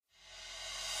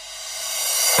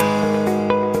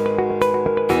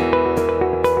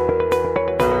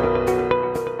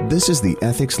This is the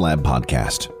Ethics Lab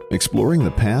podcast, exploring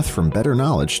the path from better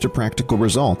knowledge to practical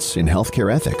results in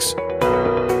healthcare ethics.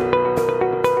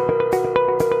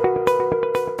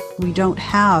 We don't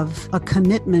have a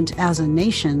commitment as a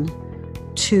nation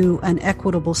to an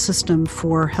equitable system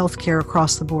for healthcare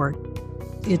across the board.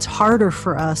 It's harder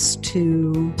for us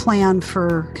to plan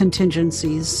for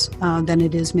contingencies than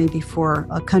it is maybe for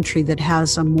a country that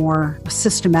has a more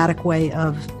systematic way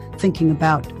of thinking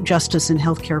about justice in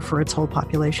healthcare for its whole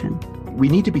population. We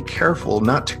need to be careful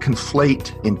not to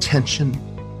conflate intention,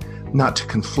 not to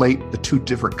conflate the two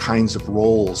different kinds of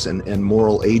roles and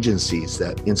moral agencies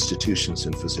that institutions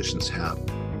and physicians have.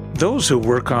 Those who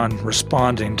work on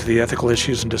responding to the ethical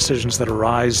issues and decisions that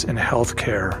arise in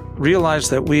healthcare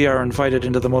realize that we are invited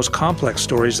into the most complex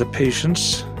stories that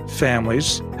patients,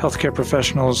 families, healthcare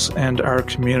professionals, and our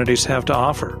communities have to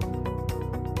offer.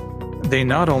 They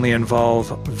not only involve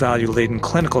value-laden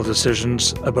clinical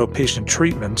decisions about patient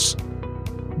treatments,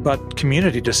 but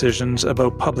community decisions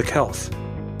about public health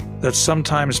that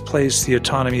sometimes place the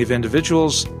autonomy of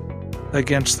individuals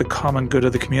against the common good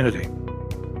of the community.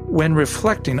 When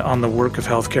reflecting on the work of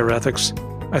healthcare ethics,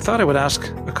 I thought I would ask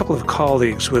a couple of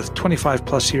colleagues with 25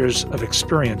 plus years of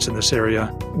experience in this area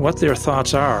what their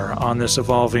thoughts are on this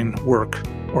evolving work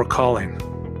or calling.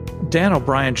 Dan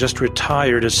O'Brien just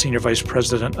retired as Senior Vice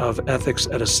President of Ethics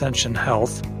at Ascension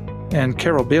Health, and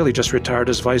Carol Bayley just retired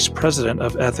as Vice President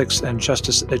of Ethics and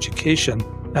Justice Education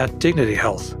at Dignity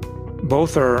Health.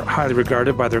 Both are highly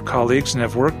regarded by their colleagues and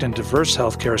have worked in diverse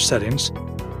healthcare settings,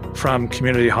 from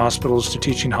community hospitals to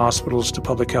teaching hospitals to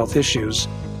public health issues,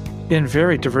 in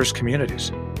very diverse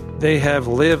communities. They have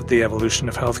lived the evolution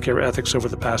of healthcare ethics over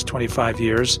the past 25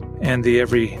 years and the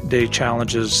everyday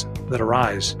challenges that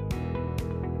arise.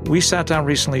 We sat down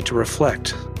recently to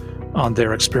reflect on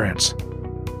their experience.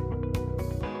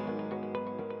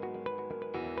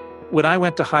 When I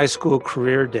went to high school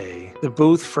career day, the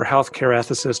booth for healthcare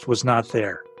ethicist was not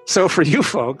there. So for you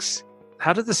folks,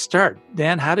 how did this start?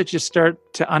 Dan, how did you start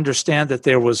to understand that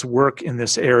there was work in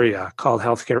this area called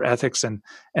healthcare ethics, and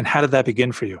how did that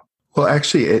begin for you? Well,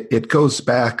 actually, it goes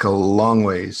back a long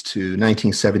ways to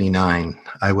 1979.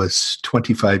 I was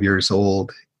 25 years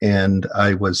old, and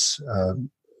I was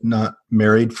not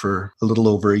married for a little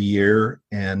over a year.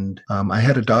 And I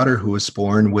had a daughter who was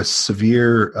born with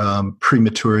severe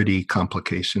prematurity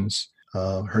complications.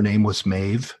 Her name was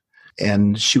Maeve,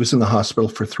 and she was in the hospital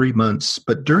for 3 months.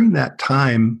 But during that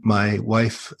time, my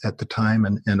wife at the time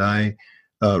and I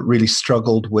really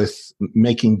struggled with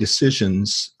making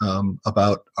decisions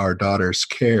about our daughter's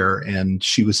care. And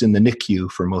she was in the NICU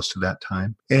for most of that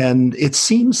time. And it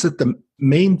seems that the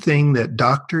main thing that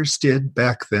doctors did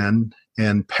back then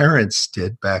and parents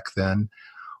did back then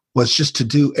was just to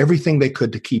do everything they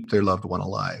could to keep their loved one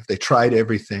alive. They tried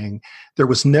everything. There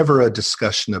was never a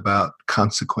discussion about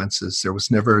consequences. There was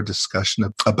never a discussion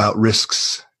about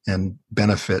risks and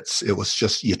benefits. It was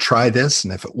just, you try this,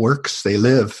 and if it works, they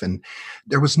live. And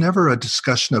there was never a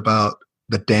discussion about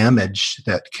the damage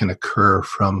that can occur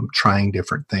from trying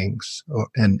different things.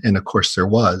 And of course there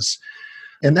was.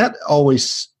 And that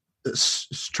always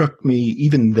struck me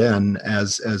even then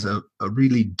as a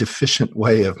really deficient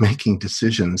way of making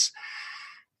decisions.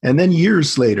 And then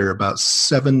years later, about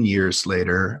 7 years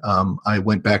later, I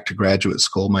went back to graduate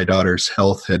school. My daughter's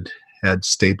health had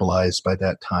stabilized by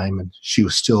that time, and she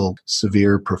was still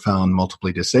severe, profound,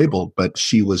 multiply disabled, but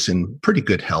she was in pretty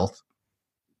good health.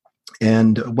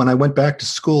 And when I went back to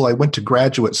school, I went to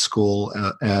graduate school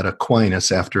at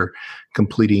Aquinas after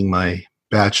completing my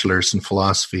bachelor's in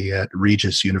philosophy at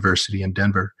Regis University in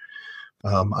Denver.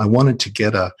 I wanted to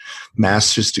get a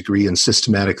master's degree in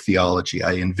systematic theology.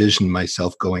 I envisioned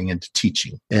myself going into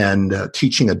teaching and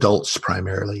teaching adults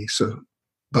primarily.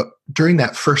 But during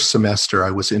that first semester,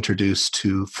 I was introduced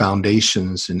to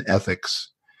foundations in ethics.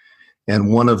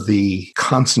 And one of the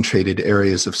concentrated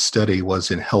areas of study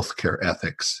was in healthcare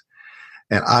ethics.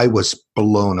 And I was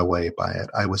blown away by it.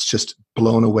 I was just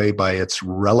blown away by its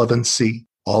relevancy,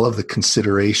 all of the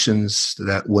considerations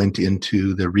that went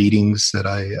into the readings that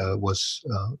I was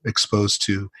exposed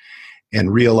to,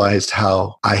 and realized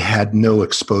how I had no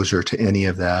exposure to any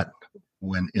of that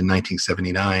when in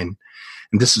 1979.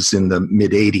 And this is in the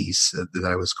mid-'80s that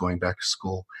I was going back to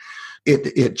school.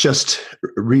 It just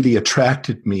really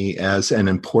attracted me as an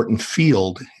important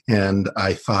field. And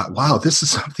I thought, wow, this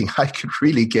is something I could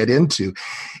really get into.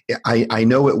 I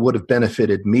know it would have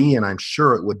benefited me, and I'm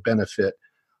sure it would benefit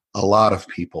a lot of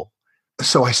people.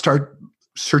 So I started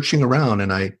searching around,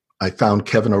 and I found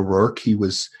Kevin O'Rourke. He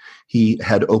was He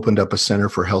had opened up a Center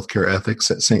for Healthcare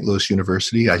Ethics at St. Louis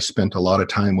University. I spent a lot of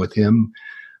time with him.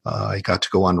 I got to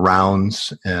go on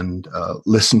rounds and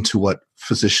listen to what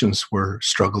physicians were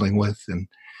struggling with. And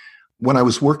when I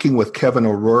was working with Kevin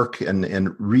O'Rourke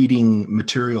and reading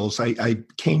materials, I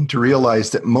came to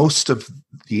realize that most of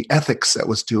the ethics that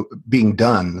was being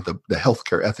done, the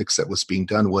healthcare ethics that was being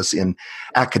done, was in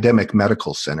academic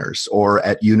medical centers or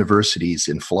at universities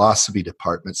in philosophy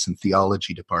departments and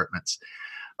theology departments.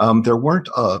 There weren't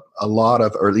a lot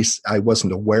of, or at least I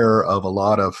wasn't aware of a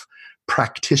lot of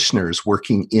practitioners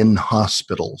working in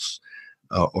hospitals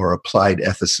or applied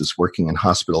ethicists working in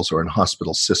hospitals or in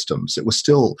hospital systems. It was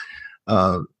still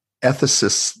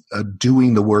ethicists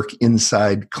doing the work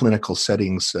inside clinical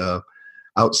settings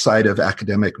outside of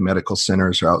academic medical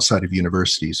centers or outside of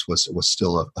universities was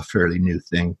still a fairly new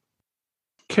thing.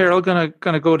 Carol, going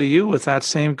to go to you with that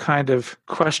same kind of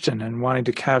question and wanting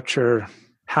to capture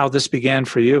how this began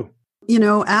for you. You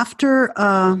know, after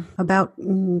about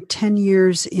 10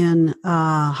 years in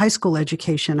high school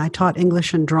education, I taught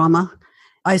English and drama.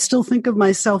 I still think of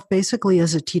myself basically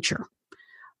as a teacher.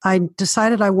 I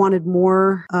decided I wanted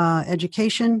more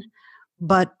education,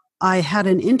 but I had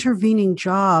an intervening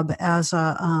job as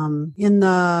in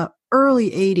the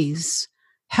early 80s,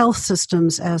 health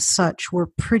systems as such were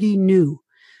pretty new.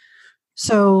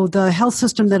 So the health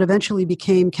system that eventually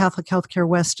became Catholic Healthcare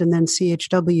West and then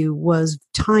CHW was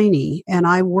tiny, and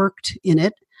I worked in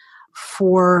it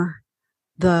for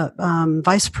the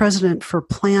vice president for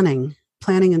planning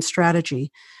and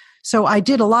strategy. So I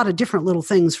did a lot of different little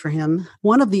things for him.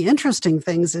 One of the interesting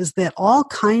things is that all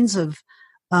kinds of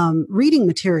reading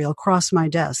material crossed my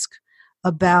desk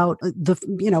about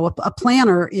a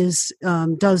planner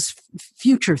does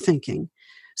future thinking.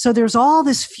 So there's all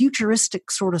this futuristic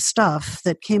sort of stuff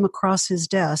that came across his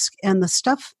desk, and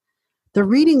the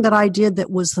reading that I did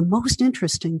that was the most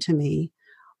interesting to me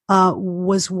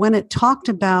was when it talked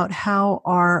about how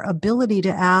our ability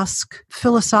to ask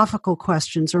philosophical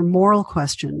questions or moral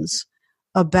questions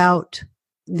about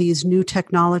these new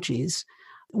technologies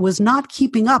was not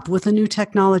keeping up with the new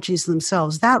technologies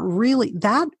themselves. That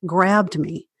grabbed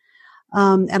me.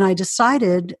 And I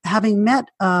decided, having met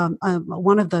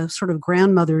one of the sort of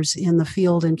grandmothers in the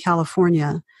field in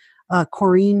California,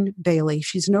 Corinne Bayley.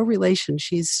 She's no relation.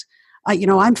 She's I'm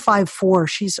 5'4".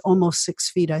 She's almost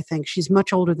 6 feet, I think. She's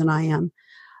much older than I am.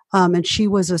 And she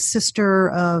was a sister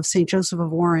of St. Joseph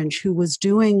of Orange who was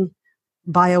doing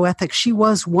bioethics. She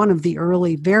was one of the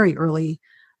very early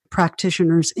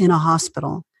practitioners in a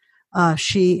hospital.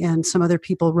 She and some other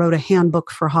people wrote a handbook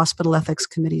for hospital ethics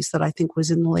committees that I think was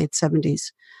in the late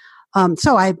 70s.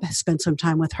 So I spent some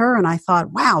time with her, and I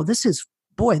thought, wow, this is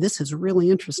really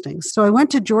interesting. So I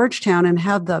went to Georgetown and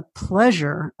had the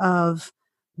pleasure of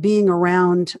being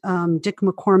around Dick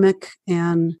McCormick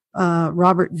and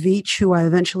Robert Veach, who I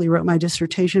eventually wrote my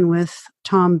dissertation with,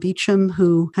 Tom Beecham,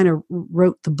 who kind of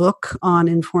wrote the book on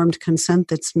informed consent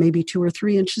that's maybe 2 or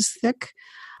 3 inches thick.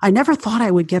 I never thought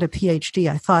I would get a PhD.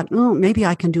 I thought, maybe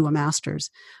I can do a master's.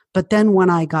 But then when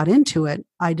I got into it,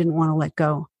 I didn't want to let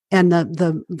go. And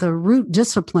the root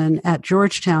discipline at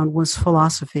Georgetown was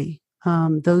philosophy.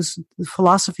 Those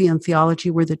philosophy and theology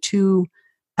were the two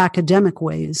academic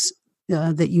ways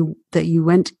that you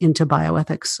went into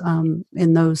bioethics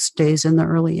in those days in the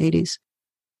early 80s.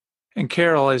 And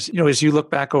Carol, as you look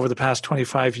back over the past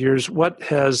 25 years, what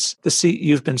has the seat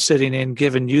you've been sitting in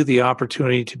given you the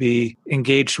opportunity to be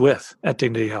engaged with at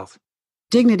Dignity Health?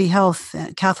 Dignity Health,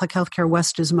 Catholic Healthcare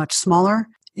West, is much smaller.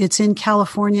 It's in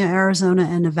California, Arizona,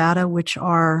 and Nevada, which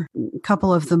are a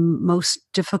couple of the most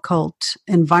difficult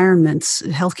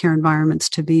healthcare environments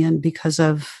to be in because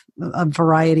of a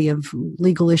variety of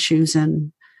legal issues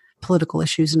and political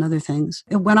issues and other things.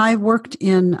 When I worked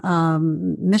in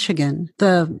Michigan,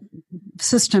 the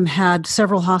system had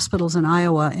several hospitals in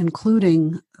Iowa,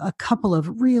 including a couple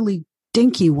of really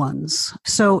dinky ones.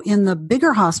 So in the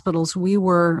bigger hospitals, we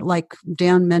were, like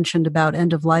Dan mentioned about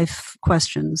end-of-life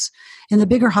questions. In the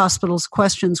bigger hospitals,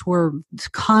 questions were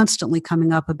constantly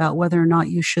coming up about whether or not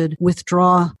you should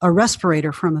withdraw a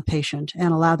respirator from a patient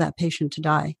and allow that patient to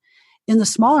die. In the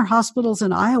smaller hospitals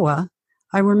in Iowa,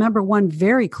 I remember one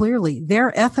very clearly.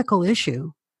 Their ethical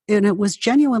issue, and it was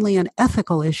genuinely an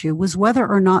ethical issue, was whether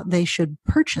or not they should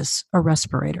purchase a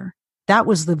respirator. That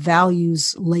was the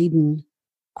values-laden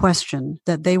question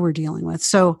that they were dealing with.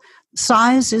 So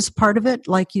size is part of it,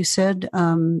 like you said,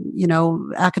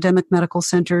 academic medical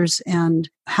centers and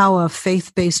how a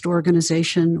faith-based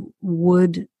organization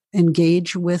would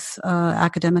engage with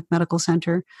academic medical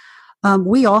center.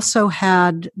 We also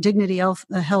had, Dignity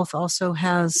Health also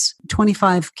has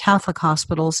 25 Catholic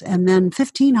hospitals and then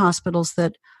 15 hospitals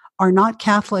that are not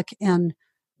Catholic and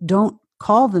don't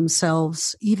call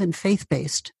themselves even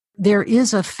faith-based. There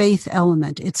is a faith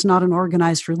element. It's not an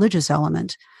organized religious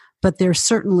element, but there's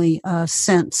certainly a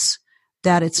sense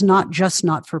that it's not just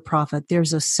not-for-profit.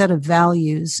 There's a set of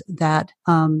values that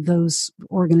those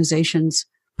organizations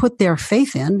put their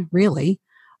faith in, really,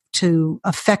 to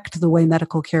affect the way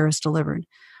medical care is delivered.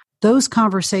 Those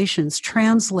conversations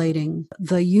translating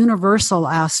the universal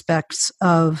aspects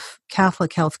of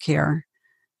Catholic healthcare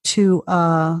to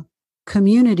a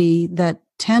community that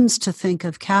tends to think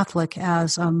of Catholic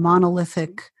as a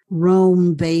monolithic,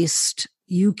 Rome-based,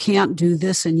 you can't do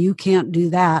this and you can't do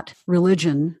that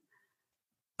religion,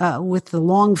 with the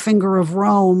long finger of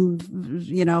Rome,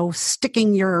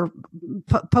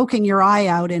 poking your eye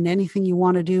out in anything you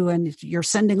want to do, and you're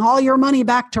sending all your money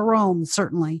back to Rome,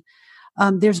 certainly.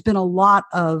 There's been a lot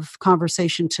of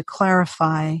conversation to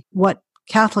clarify what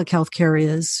Catholic healthcare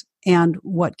is and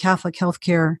what Catholic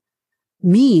healthcare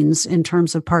means in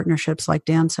terms of partnerships, like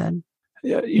Dan said.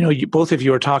 Both of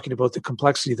you are talking about the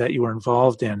complexity that you were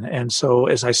involved in. And so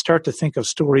as I start to think of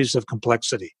stories of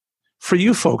complexity, for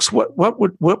you folks, what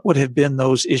would have been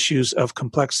those issues of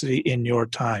complexity in your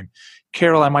time?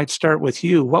 Carol, I might start with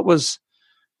you. What was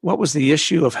the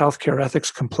issue of healthcare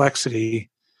ethics complexity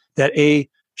that A,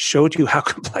 showed you how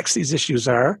complex these issues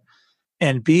are,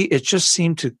 and B, it just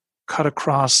seemed to cut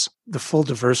across the full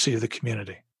diversity of the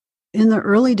community? In the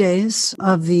early days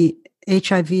of the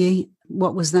HIV,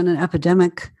 what was then an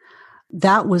epidemic,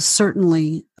 that was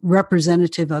certainly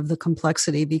representative of the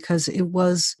complexity, because it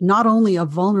was not only a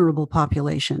vulnerable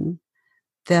population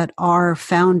that our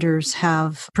founders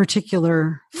have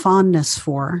particular fondness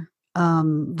for,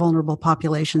 vulnerable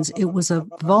populations. It was a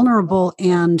vulnerable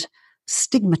and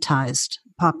stigmatized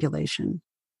population.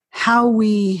 How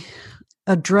we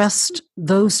addressed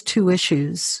those two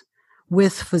issues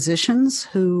with physicians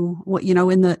who,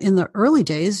 in the early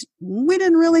days, we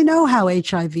didn't really know how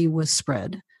HIV was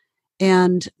spread.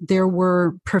 And there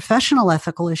were professional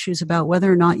ethical issues about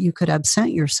whether or not you could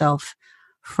absent yourself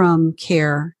from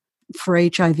care for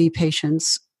HIV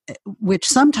patients, which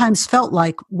sometimes felt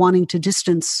like wanting to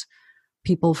distance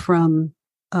people from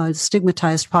a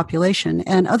stigmatized population,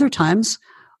 and other times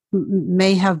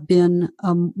may have been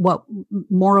what,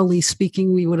 morally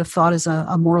speaking, we would have thought is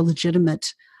a more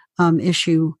legitimate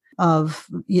issue of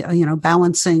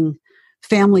balancing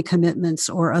family commitments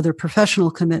or other professional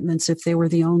commitments if they were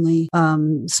the only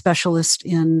specialist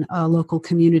in a local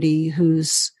community who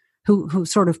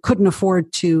sort of couldn't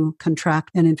afford to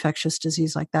contract an infectious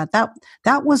disease like that.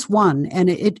 That was one, and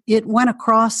it went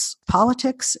across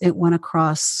politics. It went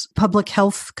across public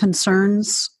health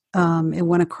concerns. It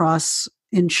went across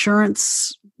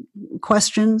insurance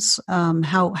questions,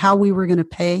 how we were going to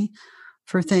pay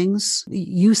for things,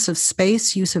 use of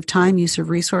space, use of time, use of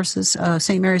resources.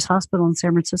 St. Mary's Hospital in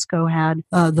San Francisco had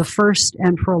the first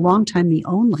and for a long time the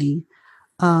only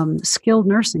skilled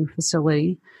nursing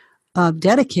facility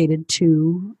dedicated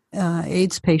to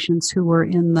AIDS patients who were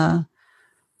in the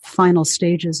final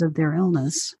stages of their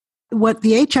illness. What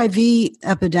the HIV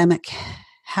epidemic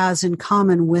has in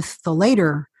common with the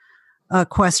later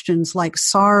questions like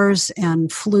SARS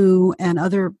and flu and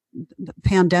other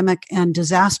pandemic and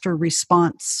disaster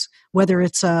response, whether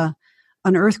it's an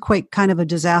earthquake kind of a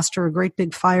disaster, a great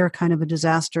big fire kind of a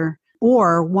disaster,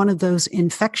 or one of those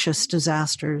infectious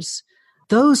disasters,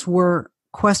 those were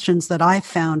questions that I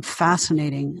found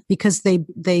fascinating because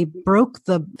they broke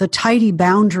the tidy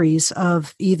boundaries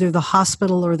of either the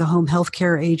hospital or the home health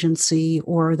care agency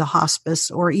or the hospice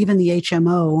or even the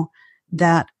HMO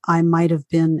that I might have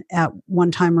been at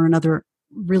one time or another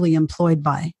really employed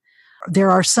by.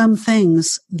 There are some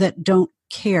things that don't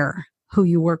care who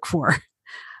you work for.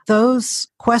 Those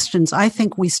questions, I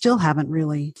think we still haven't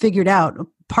really figured out,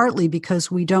 partly because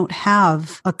we don't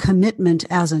have a commitment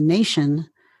as a nation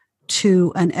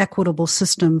to an equitable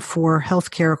system for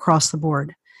healthcare across the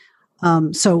board.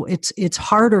 So it's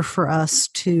harder for us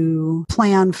to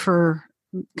plan for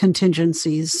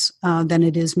contingencies than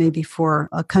it is maybe for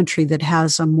a country that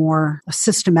has a more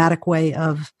systematic way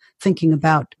of thinking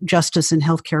about justice in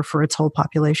healthcare for its whole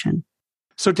population.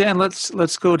 So Dan,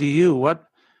 let's go to you.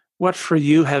 What for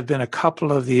you have been a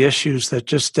couple of the issues that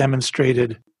just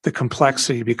demonstrated the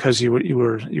complexity because you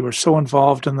were so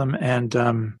involved in them, and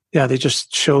they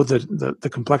just show the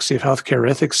complexity of healthcare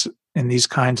ethics in these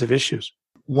kinds of issues.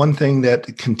 One thing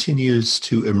that continues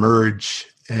to emerge,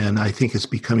 and I think is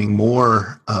becoming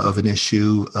more of an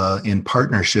issue in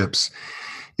partnerships,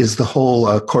 is the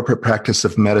whole corporate practice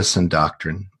of medicine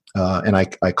doctrine. And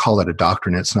I call it a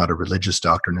doctrine. It's not a religious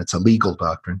doctrine. It's a legal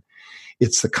doctrine.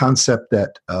 It's the concept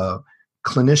that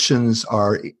clinicians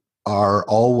are are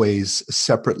always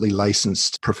separately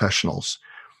licensed professionals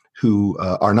who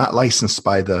are not licensed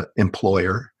by the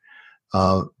employer.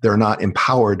 They're not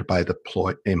empowered by the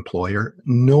employer,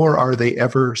 nor are they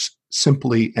ever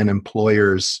simply an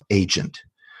employer's agent.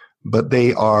 But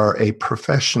they are a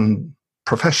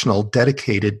professional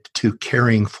dedicated to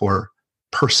caring for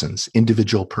persons,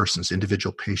 individual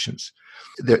patients.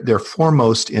 Their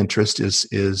foremost interest is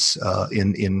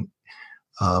in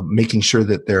making sure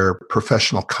that their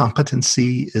professional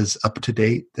competency is up to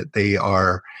date, that they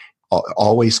are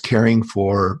always caring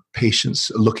for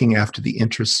patients, looking after the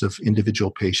interests of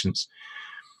individual patients.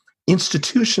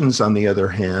 Institutions, on the other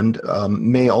hand,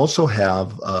 may also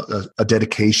have a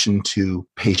dedication to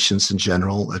patients in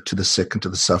general, to the sick and to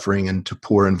the suffering and to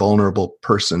poor and vulnerable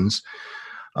persons.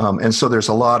 And so there's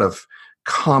a lot of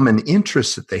common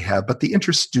interests that they have, but the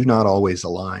interests do not always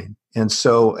align. And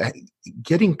so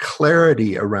getting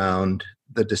clarity around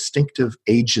the distinctive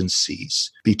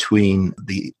agencies between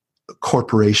the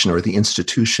corporation or the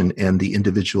institution and the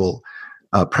individual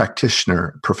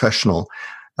practitioner, professional,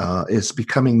 is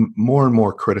becoming more and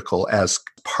more critical as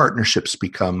partnerships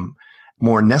become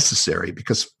more necessary,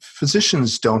 because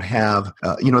physicians don't have,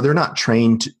 they're not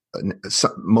trained.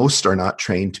 Most are not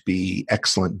trained to be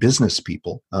excellent business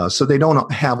people. So they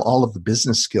don't have all of the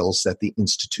business skills that the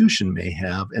institution may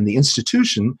have. And the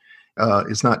institution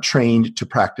is not trained to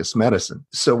practice medicine.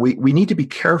 So we need to be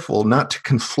careful not to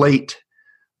conflate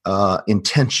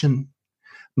intention,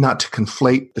 not to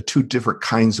conflate the two different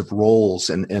kinds of roles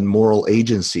and moral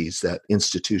agencies that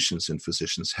institutions and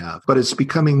physicians have. But it's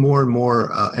becoming more and more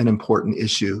an important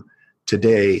issue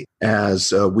today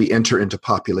as we enter into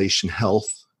population health,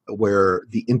 where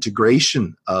the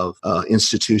integration of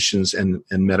institutions and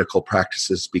medical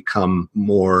practices become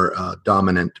more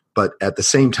dominant. But at the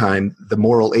same time, the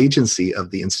moral agency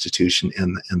of the institution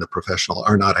and the professional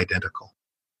are not identical.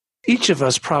 Each of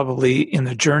us probably in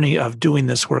the journey of doing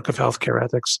this work of healthcare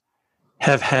ethics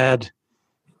have had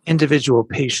individual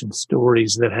patient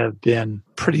stories that have been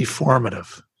pretty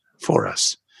formative for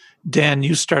us. Dan,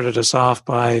 you started us off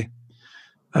by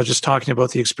just talking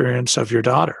about the experience of your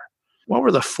daughter. What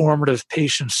were the formative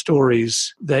patient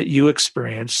stories that you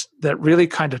experienced that really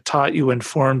kind of taught you,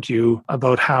 informed you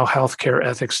about how healthcare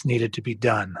ethics needed to be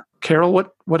done? Carol,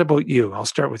 what about you? I'll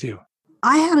start with you.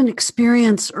 I had an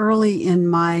experience early in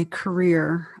my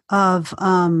career of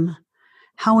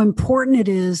how important it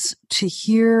is to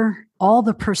hear all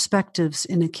the perspectives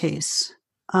in a case.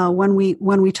 When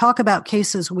we talk about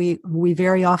cases, we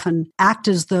very often act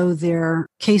as though they're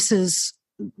cases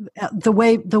the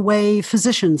way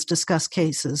physicians discuss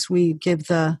cases. We give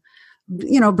the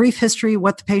brief history,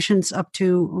 what the patient's up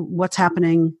to, what's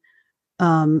happening,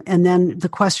 and then the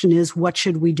question is, what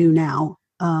should we do now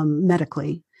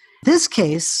medically? This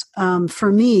case,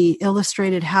 for me,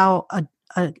 illustrated how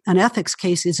an ethics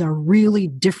case is a really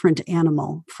different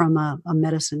animal from a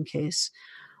medicine case.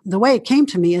 The way it came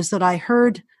to me is that I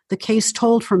heard the case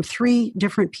told from 3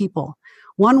 different people.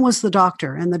 One was the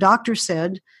doctor, and the doctor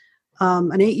said an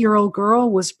 8-year-old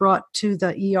girl was brought to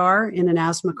the ER in an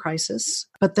asthma crisis,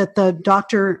 but that the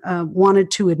doctor wanted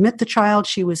to admit the child.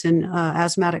 She was in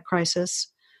asthmatic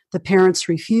crisis. The parents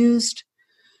refused.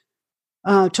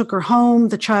 Took her home.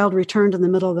 The child returned in the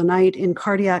middle of the night in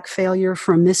cardiac failure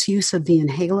from misuse of the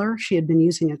inhaler. She had been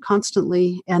using it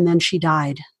constantly, and then she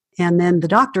died. And then the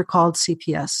doctor called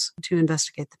CPS to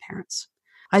investigate the parents.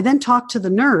 I then talked to the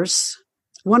nurse,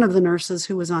 one of the nurses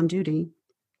who was on duty,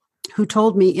 who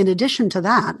told me, in addition to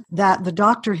that the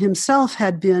doctor himself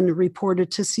had been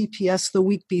reported to CPS the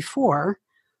week before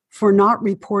for not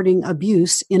reporting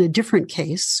abuse in a different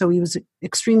case. So he was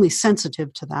extremely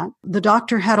sensitive to that. The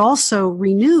doctor had also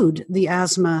renewed the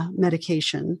asthma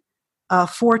medication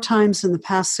 4 times in the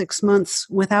past 6 months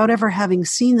without ever having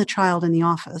seen the child in the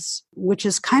office, which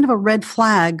is kind of a red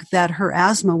flag that her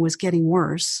asthma was getting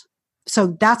worse.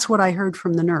 So that's what I heard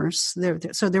from the nurse.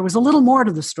 So there was a little more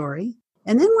to the story.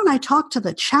 And then when I talked to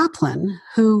the chaplain,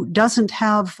 who doesn't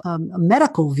have a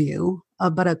medical view,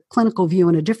 but a clinical view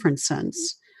in a different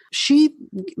sense, she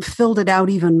filled it out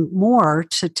even more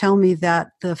to tell me that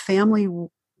the family,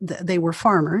 they were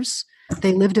farmers.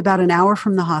 They lived about an hour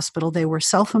from the hospital. They were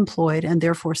self-employed and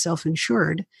therefore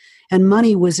self-insured. And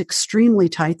money was extremely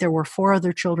tight. There were 4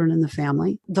 other children in the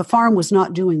family. The farm was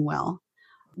not doing well.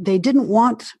 They didn't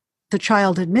want the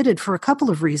child admitted for a couple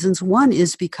of reasons. One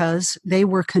is because they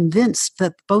were convinced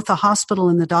that both the hospital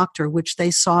and the doctor, which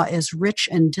they saw as rich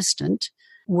and distant,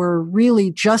 were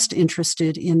really just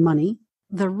interested in money.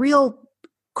 The real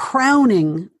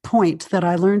crowning point that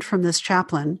I learned from this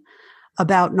chaplain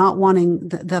about not wanting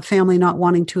the family not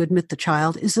wanting to admit the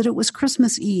child is that it was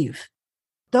Christmas Eve.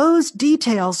 those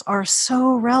details are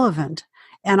so relevant.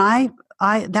 And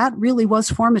that really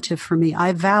was formative for me.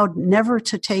 I vowed never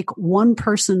to take one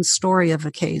person's story of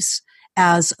a case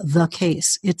as the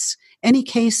case. Any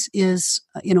case is,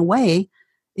 in a way,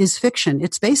 is fiction.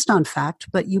 It's based on fact,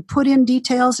 but you put in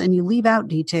details and you leave out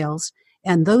details.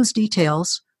 And those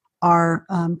details are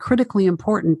critically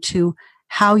important to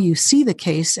how you see the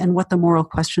case and what the moral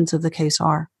questions of the case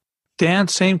are. Dan,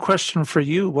 same question for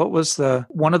you. What was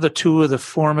one of the two of the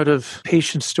formative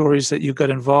patient stories that you got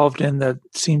involved in that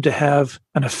seemed to have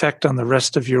an effect on the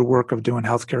rest of your work of doing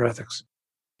healthcare ethics?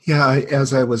 Yeah,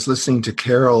 as I was listening to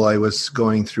Carol, I was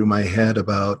going through my head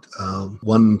about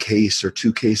one case or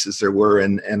two cases there were,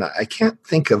 and I can't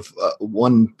think of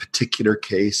one particular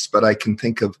case, but I can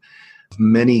think of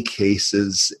many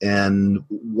cases and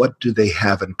what do they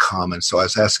have in common. So I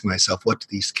was asking myself, what do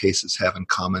these cases have in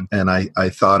common? And I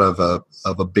thought of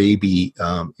a baby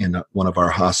in one of our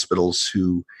hospitals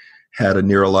who had a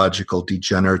neurological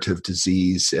degenerative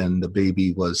disease, and the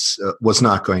baby was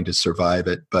not going to survive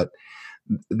it, but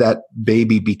that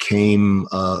baby became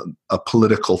a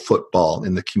political football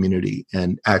in the community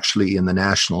and actually in the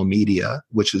national media,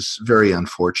 which is very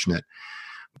unfortunate.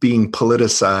 Being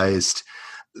politicized,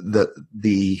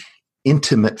 the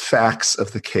intimate facts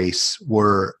of the case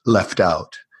were left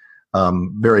out,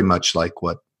 very much like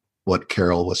what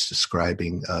Carol was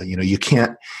describing. You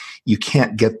can't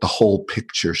get the whole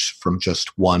pictures from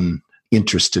just one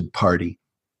interested party.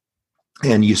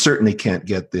 And you certainly can't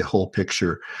get the whole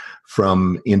picture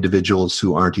from individuals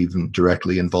who aren't even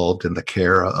directly involved in the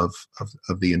care of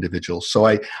the individual. So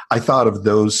I thought of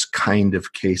those kind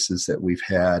of cases that we've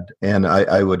had. And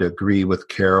I would agree with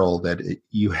Carol that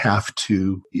you have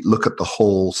to look at the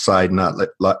whole side, not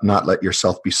let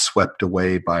yourself be swept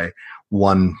away by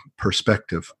one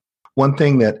perspective. One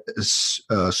thing that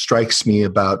strikes me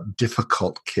about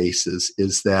difficult cases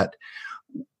is that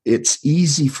it's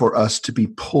easy for us to be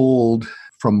pulled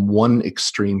from one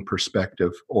extreme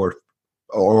perspective or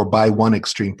by one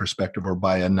extreme perspective or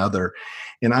by another.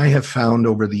 And I have found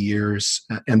over the years,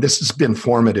 and this has been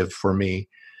formative for me,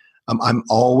 I'm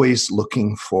always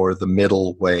looking for the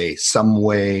middle way, some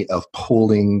way of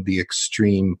pulling the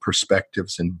extreme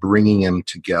perspectives and bringing them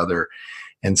together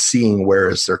and seeing where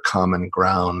is their common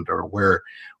ground, or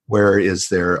where is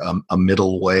there a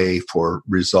middle way for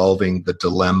resolving the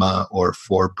dilemma, or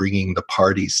for bringing the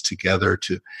parties together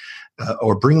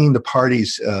or bringing the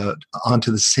parties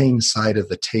onto the same side of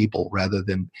the table rather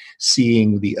than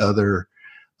seeing the other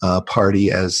party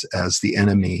as the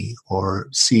enemy, or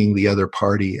seeing the other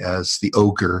party as the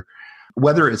ogre.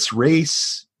 Whether it's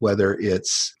race, whether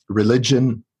it's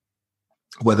religion,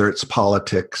 whether it's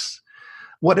politics,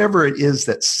 whatever it is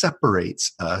that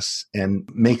separates us and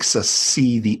makes us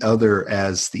see the other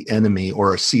as the enemy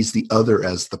or sees the other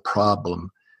as the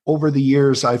problem. Over the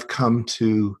years, I've come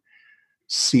to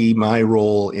see my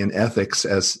role in ethics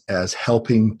as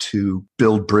helping to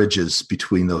build bridges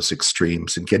between those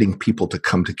extremes and getting people to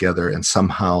come together and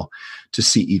somehow to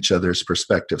see each other's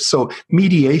perspectives. So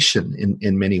mediation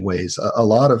in many ways, a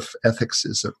lot of ethics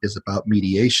is about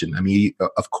mediation. I mean,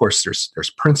 of course, there's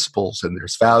principles and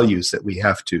there's values that we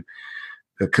have to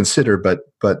consider, but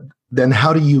then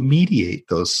how do you mediate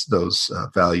those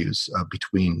values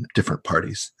between different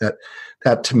parties?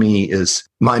 That to me is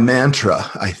my mantra,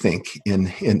 I think,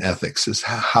 in ethics, is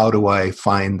how do I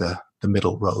find the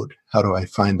middle road? How do I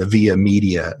find the via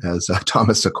media, as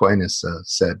Thomas Aquinas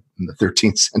said in the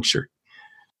 13th century?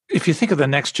 If you think of the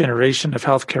next generation of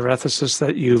healthcare ethicists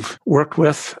that you've worked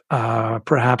with,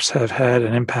 perhaps have had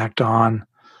an impact on,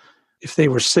 if they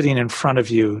were sitting in front of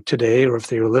you today, or if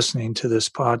they were listening to this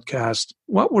podcast,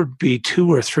 what would be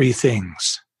 2 or 3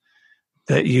 things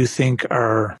that you think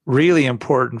are really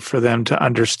important for them to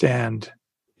understand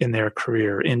in their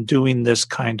career in doing this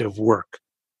kind of work?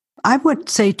 I would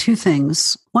say 2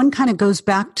 things. One kind of goes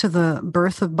back to the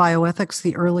birth of bioethics,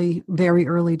 the very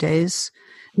early days.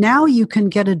 Now you can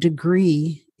get a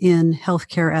degree in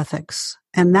healthcare ethics,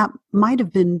 and that might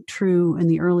have been true in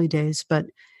the early days, but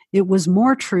it was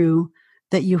more true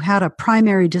that you had a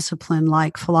primary discipline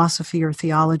like philosophy or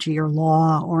theology or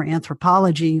law or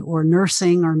anthropology or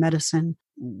nursing or medicine.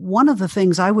 One of the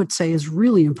things I would say is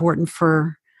really important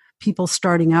for people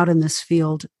starting out in this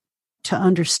field to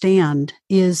understand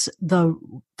is the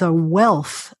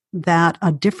wealth that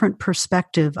a different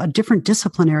perspective, a different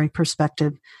disciplinary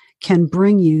perspective, can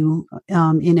bring you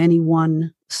in any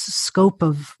one scope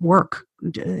of work.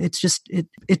 It's just,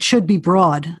 it should be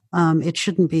broad. It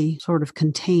shouldn't be sort of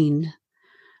contained.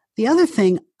 The other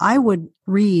thing, I would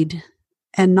read,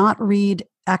 and not read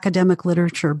academic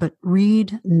literature, but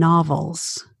read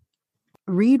novels.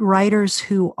 Read writers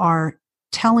who are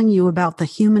telling you about the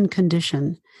human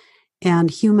condition and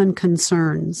human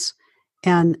concerns.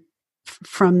 And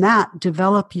from that,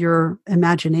 develop your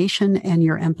imagination and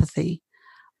your empathy.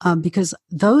 Because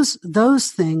those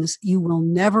things you will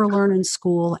never learn in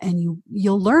school, and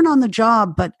you'll learn on the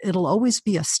job, but it'll always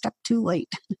be a step too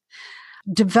late.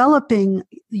 Developing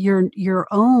your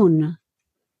own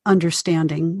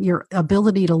understanding, your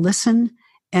ability to listen,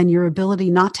 and your ability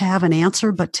not to have an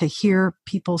answer, but to hear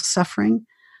people suffering,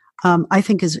 I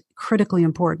think is critically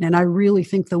important. And I really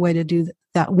think the way to do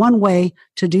that, one way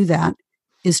to do that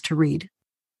is to read.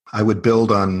 I would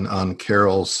build on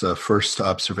Carol's first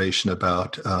observation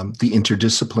about the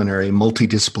interdisciplinary,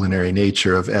 multidisciplinary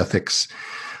nature of ethics.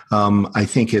 I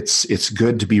think it's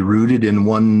good to be rooted in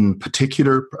one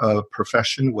particular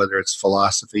profession, whether it's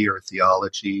philosophy or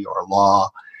theology or law,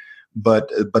 but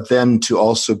then to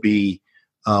also be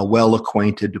well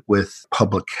acquainted with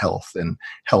public health and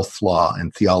health law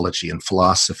and theology and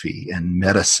philosophy and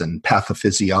medicine,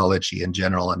 pathophysiology and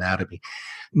general anatomy.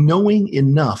 Knowing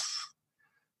enough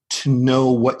to know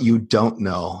what you don't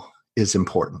know is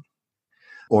important,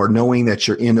 or knowing that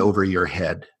you're in over your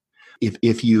head.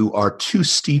 If you are too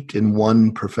steeped in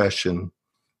one profession,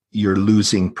 you're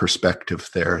losing perspective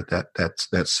there.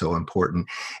 That's so important.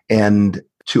 And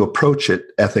to approach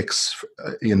ethics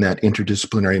in that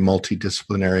interdisciplinary,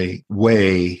 multidisciplinary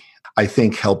way, I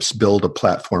think helps build a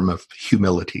platform of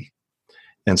humility.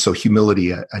 And so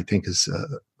humility, I think, is,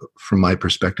 from my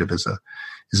perspective, is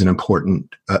an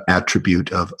important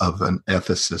attribute of an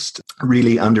ethicist.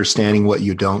 Really understanding what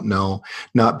you don't know,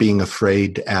 not being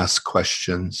afraid to ask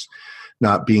questions,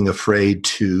 not being afraid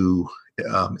to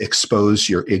expose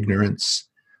your ignorance.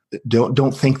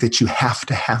 Don't think that you have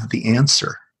to have the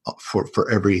answer for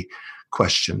every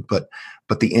question, but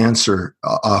the answer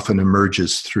often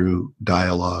emerges through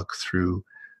dialogue, through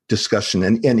discussion,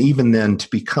 and even then to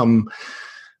become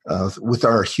with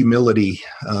our humility,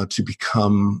 to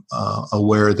become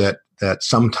aware that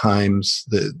sometimes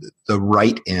the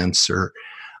right answer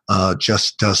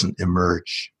just doesn't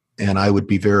emerge. And I would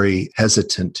be very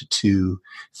hesitant to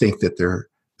think that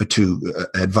to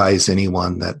advise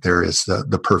anyone that there is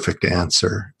the perfect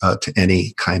answer to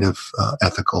any kind of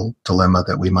ethical dilemma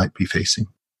that we might be facing.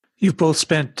 You've both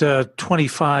spent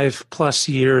 25 plus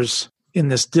years in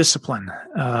this discipline,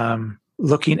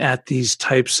 looking at these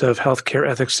types of healthcare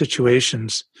ethics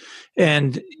situations.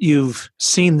 And you've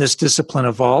seen this discipline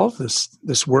evolve,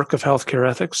 this work of healthcare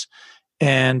ethics,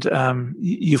 and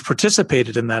you've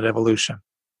participated in that evolution.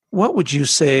 What would you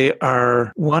say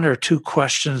are one or two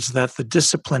questions that the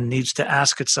discipline needs to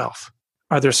ask itself?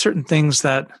 Are there certain things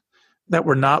that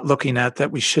we're not looking at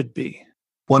that we should be?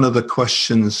 One of the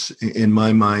questions in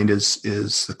my mind is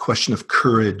the question of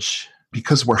courage.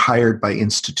 Because we're hired by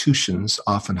institutions,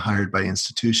 often hired by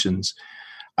institutions,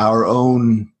 our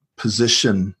own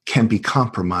position can be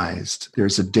compromised.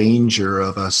 There's a danger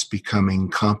of us becoming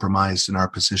compromised in our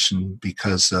position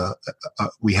because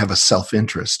we have a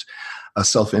self-interest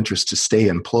to stay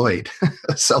employed,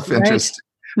 a self-interest,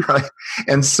 right?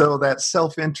 And so that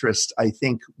self-interest, I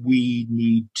think we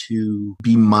need to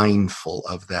be mindful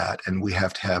of that, and we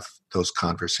have to have those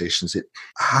conversations.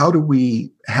 How do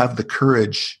we have the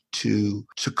courage to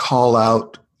call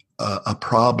out a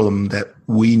problem that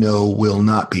we know will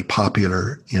not be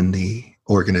popular in the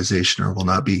organization or will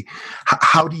not be?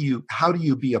 How do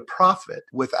you be a prophet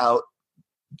without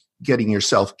getting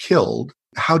yourself killed?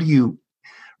 How do you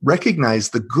recognize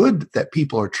the good that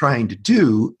people are trying to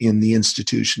do in the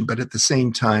institution, but at the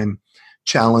same time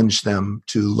challenge them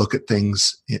to look at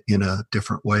things in a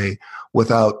different way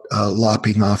without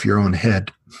lopping off your own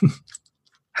head?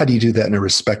 How do you do that in a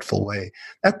respectful way?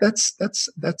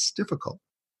 That's difficult.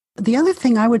 The other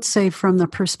thing I would say from the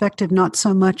perspective not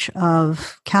so much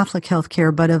of Catholic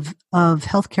healthcare, but of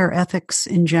healthcare ethics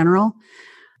in general,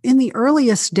 in the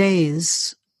earliest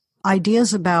days,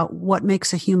 ideas about what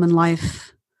makes a human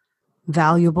life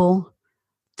valuable,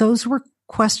 those were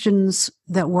questions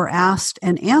that were asked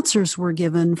and answers were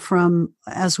given from,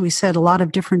 as we said, a lot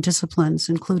of different disciplines,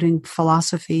 including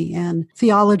philosophy and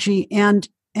theology and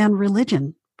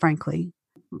religion, frankly.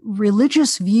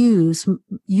 Religious views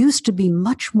used to be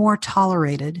much more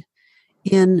tolerated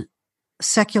in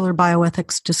secular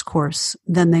bioethics discourse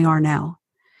than they are now.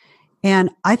 And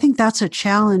I think that's a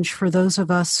challenge for those of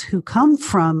us who come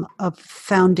from a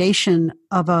foundation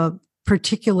of a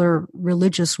particular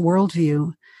religious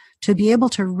worldview to be able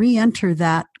to re-enter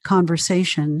that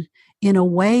conversation in a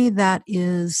way that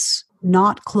is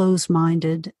not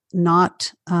closed-minded,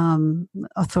 not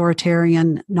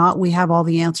authoritarian, not we have all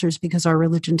the answers because our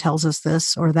religion tells us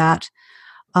this or that,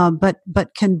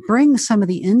 but can bring some of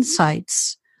the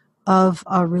insights of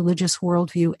a religious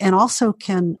worldview, and also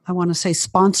can, I want to say,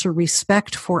 sponsor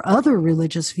respect for other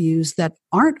religious views that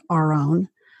aren't our own,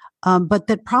 but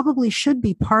that probably should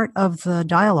be part of the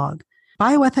dialogue.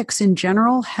 Bioethics in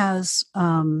general has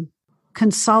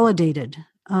consolidated,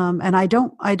 and I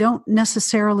don't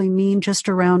necessarily mean just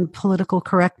around political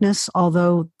correctness,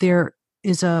 although there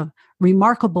is a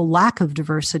remarkable lack of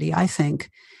diversity, I think,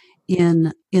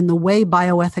 in the way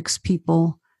bioethics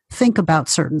people think about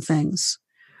certain things.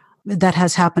 That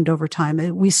has happened over time.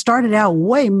 We started out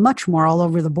way much more all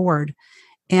over the board,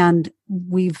 and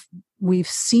we've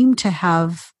seemed to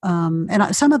have,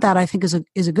 and some of that I think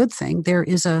is a good thing. There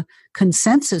is a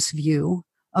consensus view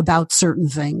about certain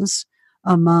things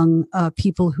among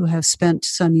people who have spent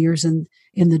some years in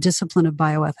the discipline of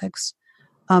bioethics.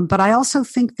 But I also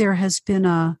think there has been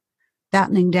a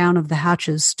battening down of the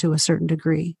hatches to a certain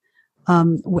degree,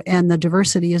 and the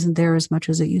diversity isn't there as much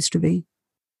as it used to be.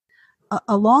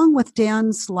 Along with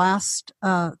Dan's last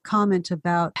comment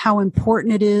about how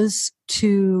important it is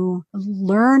to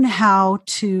learn how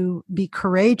to be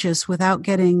courageous without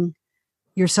getting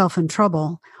yourself in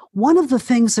trouble, one of the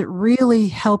things that really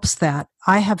helps that,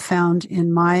 I have found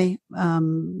in my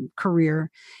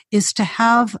career, is to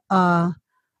have an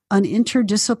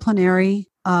interdisciplinary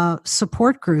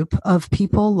support group of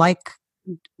people like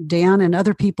Dan and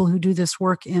other people who do this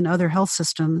work in other health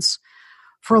systems.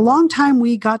 For a long time,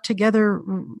 we got together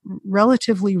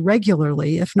relatively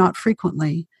regularly, if not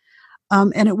frequently.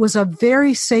 And it was a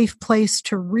very safe place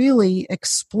to really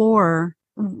explore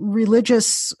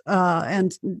religious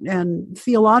and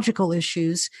theological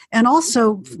issues, and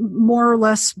also more or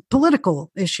less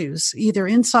political issues, either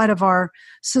inside of our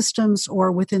systems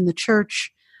or within the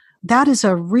church. That is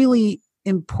a really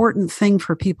important thing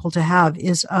for people to have,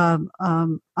 is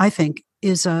I think,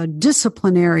 is a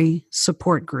disciplinary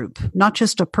support group, not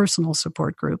just a personal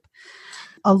support group.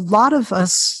 A lot of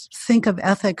us think of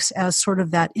ethics as sort of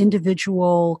that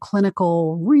individual,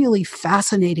 clinical, really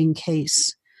fascinating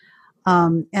case.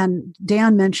 And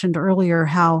Dan mentioned earlier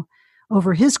how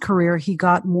over his career, he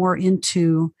got more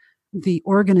into the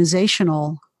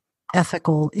organizational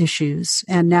ethical issues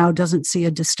and now doesn't see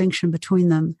a distinction between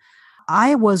them.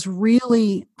 I was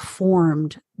really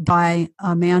formed by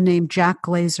a man named Jack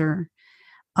Glazer.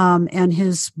 And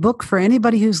his book, for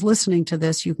anybody who's listening to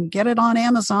this, you can get it on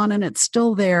Amazon and it's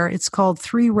still there. It's called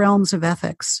 3 Realms of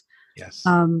Ethics. Yes.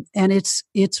 And it's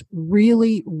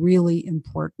really, really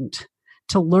important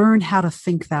to learn how to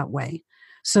think that way,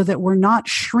 so that we're not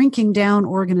shrinking down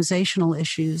organizational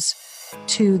issues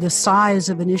to the size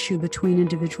of an issue between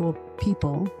individual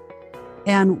people.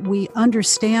 And we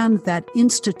understand that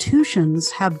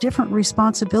institutions have different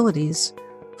responsibilities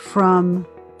from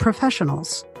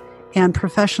professionals. And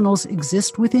professionals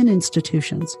exist within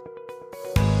institutions.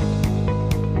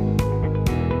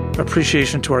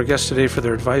 Appreciation to our guests today for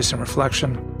their advice and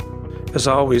reflection. As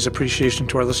always, appreciation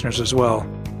to our listeners as well.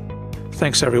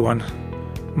 Thanks, everyone.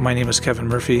 My name is Kevin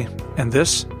Murphy, and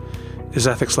this is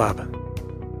Ethics Lab.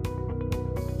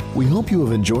 We hope you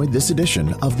have enjoyed this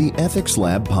edition of the Ethics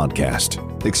Lab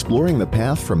podcast, exploring the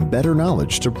path from better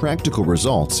knowledge to practical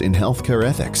results in healthcare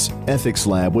ethics. Ethics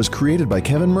Lab was created by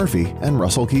Kevin Murphy and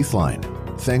Russell Keithline.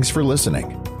 Thanks for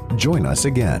listening. Join us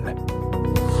again.